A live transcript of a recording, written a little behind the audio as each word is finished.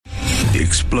The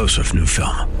explosive new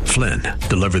film, Flynn,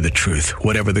 deliver the truth,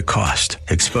 whatever the cost,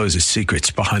 exposes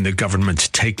secrets behind the government's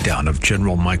takedown of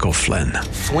General Michael Flynn.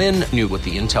 Flynn knew what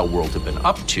the intel world had been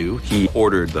up to. He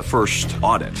ordered the first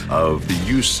audit of the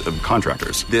use of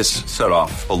contractors. This set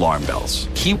off alarm bells.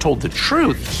 He told the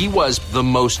truth. He was the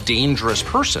most dangerous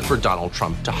person for Donald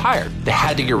Trump to hire. They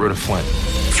had to get rid of Flynn.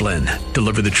 Flynn,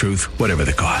 deliver the truth, whatever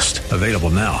the cost. Available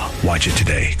now. Watch it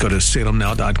today. Go to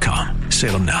salemnow.com.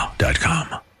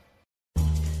 salemnow.com.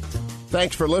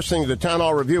 Thanks for listening to the Town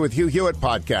Hall Review with Hugh Hewitt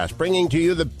podcast, bringing to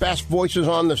you the best voices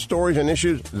on the stories and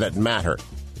issues that matter.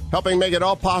 Helping make it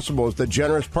all possible is the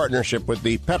generous partnership with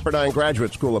the Pepperdine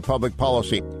Graduate School of Public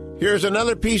Policy. Here's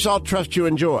another piece I'll trust you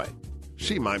enjoy.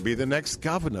 She might be the next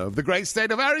governor of the great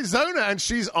state of Arizona, and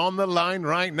she's on the line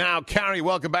right now. Kari,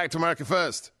 welcome back to America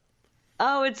First.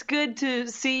 Oh, it's good to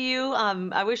see you.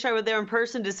 I wish I were there in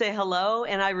person to say hello,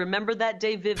 and I remember that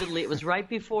day vividly. It was right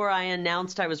before I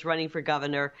announced I was running for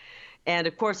governor. And,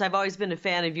 of course, I've always been a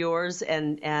fan of yours.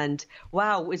 And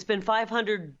wow, it's been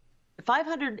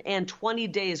 520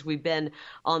 days we've been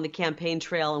on the campaign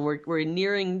trail, and we're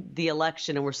nearing the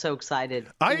election, and we're so excited.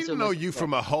 I didn't know you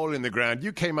from a hole in the ground.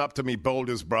 You came up to me bold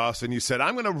as brass, and you said,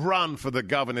 I'm going to run for the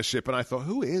governorship. And I thought,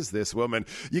 who is this woman?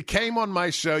 You came on my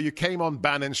show. You came on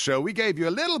Bannon's show. We gave you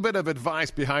a little bit of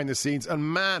advice behind the scenes, and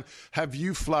man, have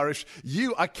you flourished.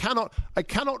 I cannot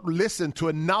listen to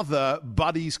another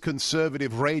Buddy's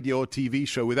conservative radio or TV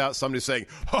show without somebody saying,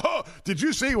 oh, did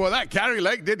you see what that Kari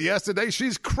Lake did yesterday?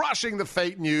 She's crushing the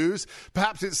fake news.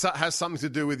 Perhaps it has something to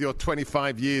do with your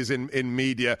 25 years in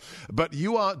media, but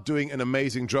you are doing an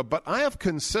amazing job. But I have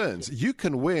concerns. You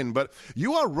can win, but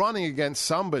you are running against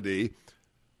somebody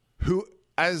who,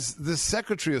 as the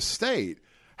Secretary of State,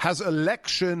 has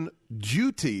election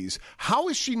duties. How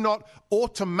is she not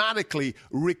automatically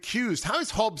recused? How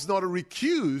is Hobbs not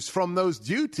recused from those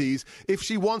duties if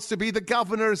she wants to be the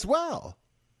governor as well?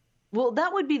 Well,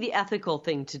 that would be the ethical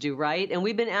thing to do, right? And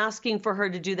we've been asking for her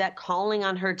to do that, calling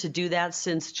on her to do that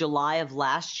since July of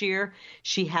last year.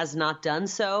 She has not done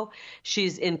so.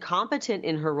 She's incompetent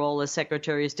in her role as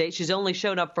Secretary of State. She's only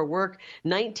showed up for work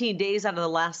 19 days out of the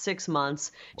last 6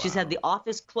 months. Wow. She's had the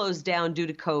office closed down due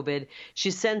to COVID.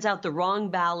 She sends out the wrong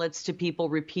ballots to people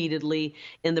repeatedly.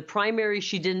 In the primary,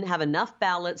 she didn't have enough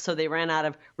ballots, so they ran out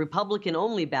of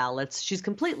Republican-only ballots. She's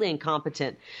completely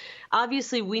incompetent.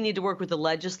 Obviously, we need to work with the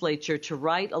legislature to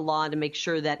write a law to make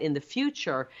sure that in the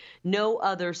future, no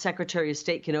other Secretary of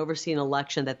State can oversee an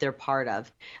election that they're part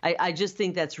of. I just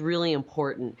think that's really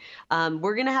important.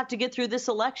 We're going to have to get through this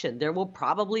election. There will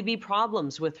probably be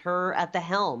problems with her at the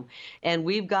helm. And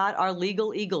we've got our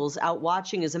legal eagles out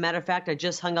watching. As a matter of fact, I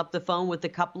just hung up the phone with a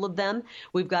couple of them.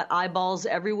 We've got eyeballs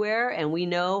everywhere, and we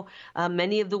know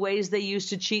many of the ways they used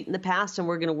to cheat in the past, and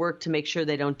we're going to work to make sure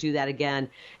they don't do that again.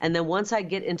 And then once I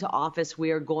get into office, we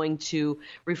are going to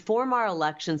reform our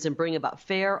elections and bring about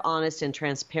fair, honest, and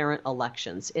transparent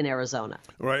elections in Arizona.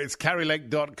 Right. It's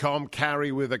KariLake.com,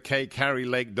 Kari with a K,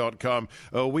 KariLake.com.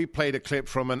 We played a clip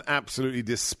from an absolutely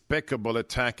despicable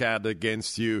attack ad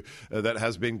against you that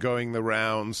has been going the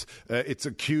rounds. It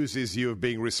accuses you of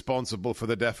being responsible for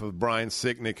the death of Brian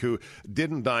Sicknick, who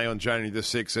didn't die on January the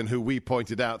 6th, and who we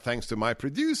pointed out, thanks to my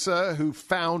producer, who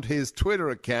found his Twitter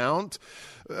account.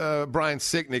 Brian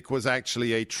Sicknick was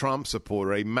actually a Trump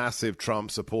supporter, a massive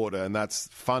Trump supporter, and that's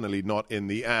funnily not in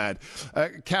the ad.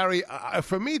 Kari,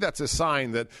 for me, that's a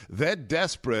sign that they're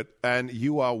desperate and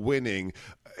you are winning.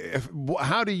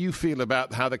 How do you feel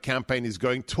about how the campaign is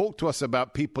going? Talk to us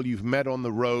about people you've met on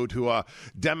the road who are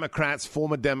Democrats,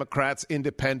 former Democrats,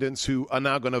 independents who are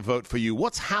now going to vote for you.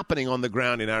 What's happening on the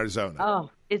ground in Arizona?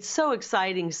 Oh, it's so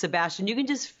exciting, Sebastian. You can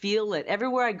just feel it.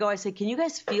 Everywhere I go, I say, can you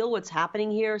guys feel what's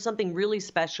happening here? Something really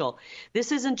special.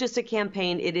 This isn't just a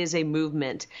campaign. It is a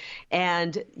movement.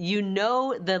 And you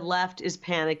know the left is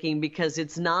panicking because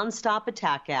it's nonstop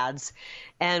attack ads.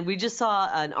 And we just saw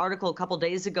an article a couple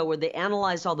days ago where they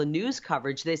analyzed all the news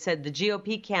coverage. They said the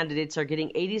GOP candidates are getting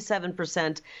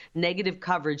 87% negative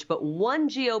coverage, but one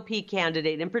GOP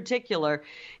candidate in particular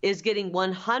is getting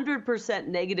 100%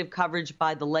 negative coverage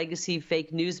by the legacy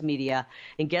fake news media.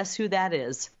 And guess who that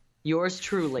is? Yours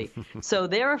truly. So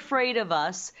they're afraid of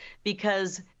us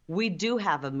because we do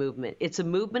have a movement. It's a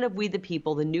movement of we the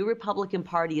people. The new Republican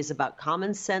Party is about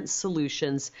common sense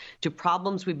solutions to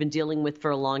problems we've been dealing with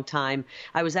for a long time.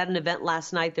 I was at an event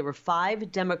last night. There were 5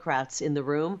 Democrats in the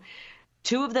room.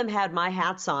 2 of them had my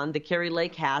hats on, the Kari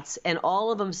Lake hats, and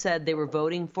all of them said they were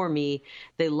voting for me.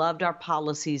 They loved our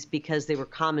policies because they were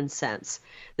common sense.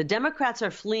 The Democrats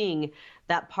are fleeing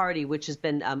that party, which has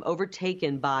been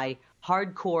overtaken by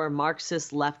hardcore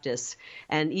Marxist leftists,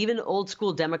 and even old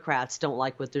school Democrats don't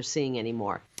like what they're seeing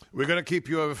anymore. We're going to keep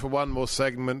you over for one more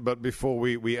segment, but before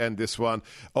we end this one,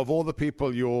 of all the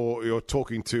people you're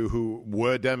talking to who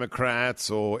were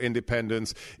Democrats or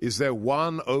independents, is there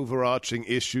one overarching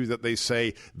issue that they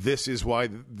say this is why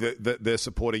they're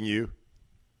supporting you?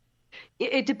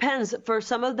 It depends. For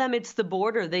some of them, it's the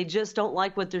border. They just don't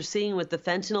like what they're seeing with the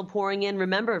fentanyl pouring in.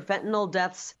 Remember, fentanyl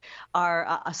deaths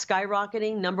are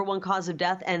skyrocketing, number one cause of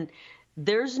death. And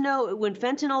when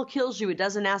fentanyl kills you, it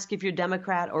doesn't ask if you're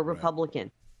Democrat or Republican.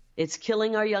 Right. It's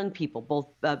killing our young people, both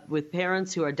with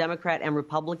parents who are Democrat and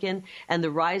Republican. And the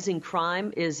rising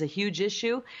crime is a huge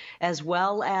issue, as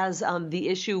well as the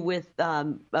issue with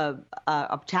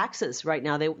taxes right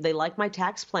now. They like my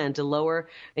tax plan to lower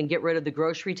and get rid of the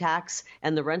grocery tax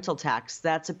and the rental tax.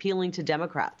 That's appealing to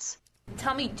Democrats.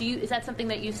 Tell me, is that something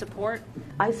that you support?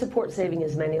 I support saving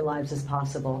as many lives as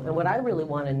possible. And what I really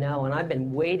want to know, and I've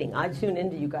been waiting, I tune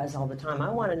into you guys all the time. I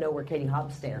want to know where Katie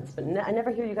Hobbs stands, but I never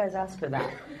hear you guys ask her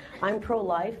that. I'm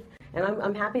pro-life, and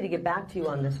I'm happy to get back to you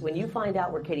on this when you find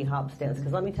out where Katie Hobbs stands,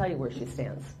 because let me tell you where she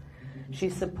stands. She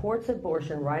supports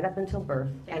abortion right up until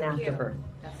birth and after birth.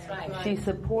 That's right. She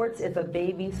supports if a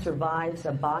baby survives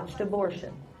a botched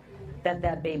abortion,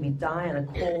 that baby die on a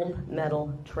cold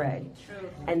metal tray. True.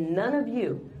 And none of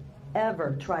you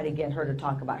ever try to get her to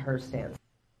talk about her stance.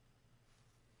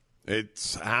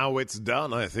 It's how it's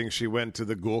done. I think she went to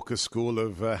the Gorka school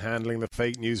of handling the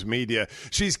fake news media.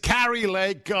 She's Kari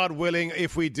Lake. God willing,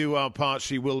 if we do our part,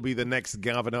 she will be the next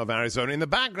governor of Arizona. In the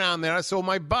background there, I saw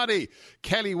my buddy,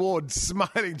 Kelly Ward,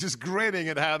 smiling, just grinning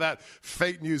at how that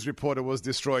fake news reporter was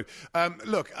destroyed.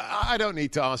 Look, I don't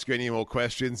need to ask you any more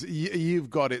questions. You've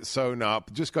got it sewn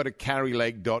up. Just go to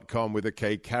karilake.com with a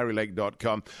K,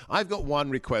 karilake.com. I've got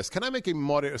one request. Can I make a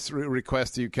modest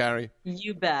request to you, Kari?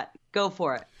 You bet. Go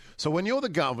for it. So when you're the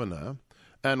governor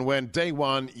and when day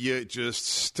one you just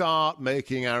start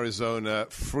making Arizona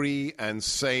free and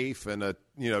safe and a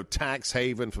tax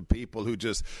haven for people who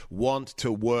just want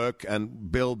to work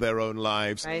and build their own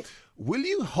lives, right. Will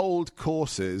you hold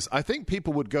courses? I think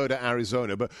people would go to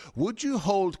Arizona, but would you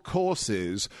hold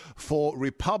courses for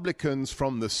Republicans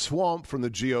from the swamp, from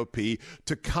the GOP,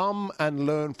 to come and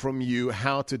learn from you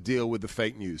how to deal with the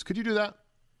fake news? Could you do that?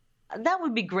 That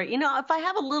would be great. If I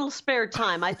have a little spare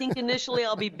time, I think initially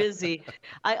I'll be busy.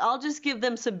 I'll just give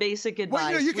them some basic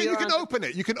advice. Well, you can open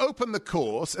it. You can open the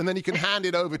course, and then you can hand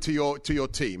it over to your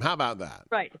team. How about that?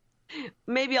 Right.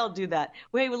 Maybe I'll do that.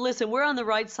 Listen, we're on the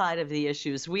right side of the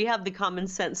issues. We have the common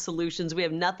sense solutions. We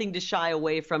have nothing to shy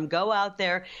away from. Go out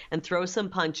there and throw some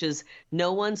punches.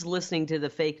 No one's listening to the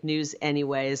fake news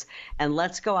anyways. And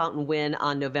let's go out and win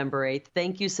on November 8th.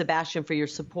 Thank you, Sebastian, for your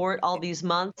support all these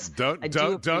months.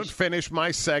 Don't finish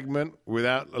my segment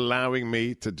without allowing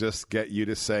me to just get you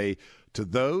to say, to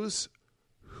those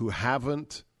who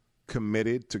haven't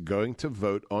committed to going to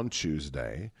vote on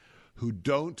Tuesday, who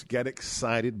don't get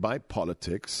excited by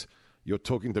politics. You're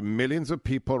talking to millions of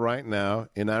people right now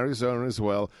in Arizona as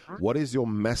well. What is your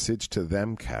message to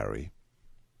them, Kari?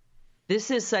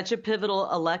 This is such a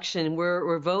pivotal election.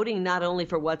 We're voting not only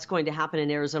for what's going to happen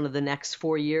in Arizona the next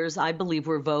 4 years. I believe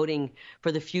we're voting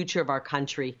for the future of our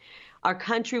country. Our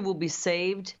country will be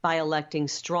saved by electing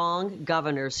strong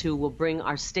governors who will bring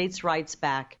our states' rights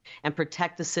back and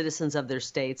protect the citizens of their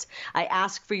states. I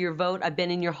ask for your vote. I've been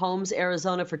in your homes,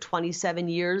 Arizona, for 27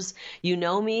 years. You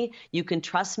know me, you can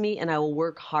trust me, and I will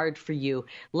work hard for you.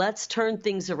 Let's turn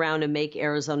things around and make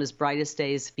Arizona's brightest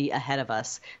days be ahead of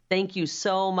us. Thank you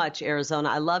so much, Arizona.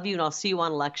 I love you, and I'll see you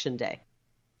on Election Day.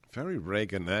 Very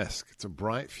Reagan-esque. It's a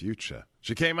bright future.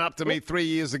 She came up to me 3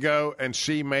 years ago, and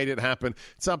she made it happen.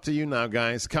 It's up to you now,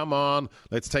 guys. Come on.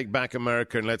 Let's take back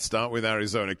America, and let's start with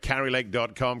Arizona.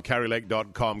 KariLake.com,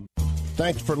 KariLake.com.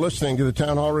 Thanks for listening to the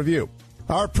Town Hall Review.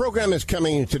 Our program is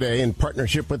coming today in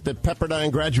partnership with the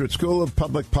Pepperdine Graduate School of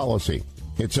Public Policy.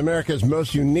 It's America's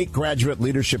most unique graduate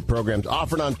leadership programs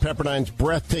offered on Pepperdine's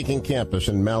breathtaking campus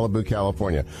in Malibu,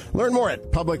 California. Learn more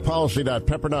at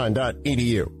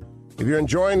publicpolicy.pepperdine.edu. If you're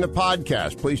enjoying the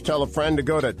podcast, please tell a friend to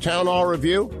go to Town Hall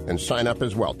Review and sign up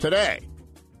as well today.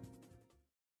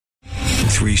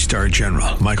 3-star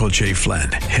General Michael J.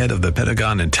 Flynn, head of the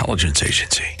Pentagon Intelligence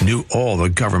Agency, knew all the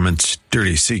government's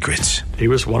dirty secrets. He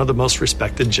was one of the most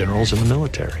respected generals in the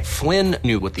military. Flynn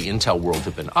knew what the intel world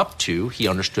had been up to. He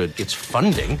understood its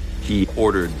funding. He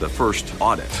ordered the first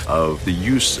audit of the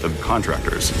use of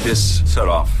contractors. This set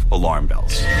off alarm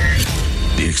bells.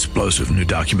 The explosive new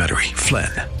documentary,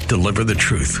 Flynn, Deliver the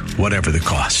Truth, Whatever the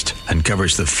Cost,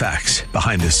 uncovers the facts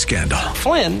behind this scandal.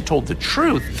 Flynn told the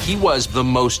truth. He was the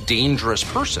most dangerous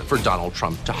person for Donald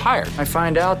Trump to hire. I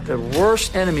find out the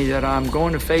worst enemy that I'm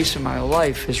going to face in my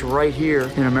life is right here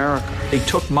in America. They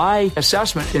took my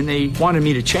assessment and they wanted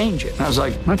me to change it. And I was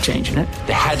like, I'm not changing it.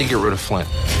 They had to get rid of Flynn.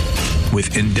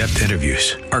 With in-depth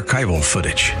interviews, archival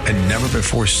footage, and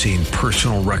never-before-seen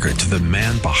personal records of the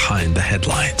man behind the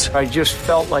headlines. I just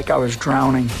felt like I was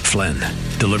drowning. Flynn,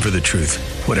 Deliver the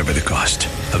Truth, Whatever the Cost.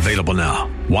 Available now.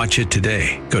 Watch it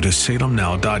today. Go to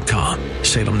salemnow.com.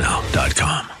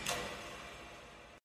 salemnow.com.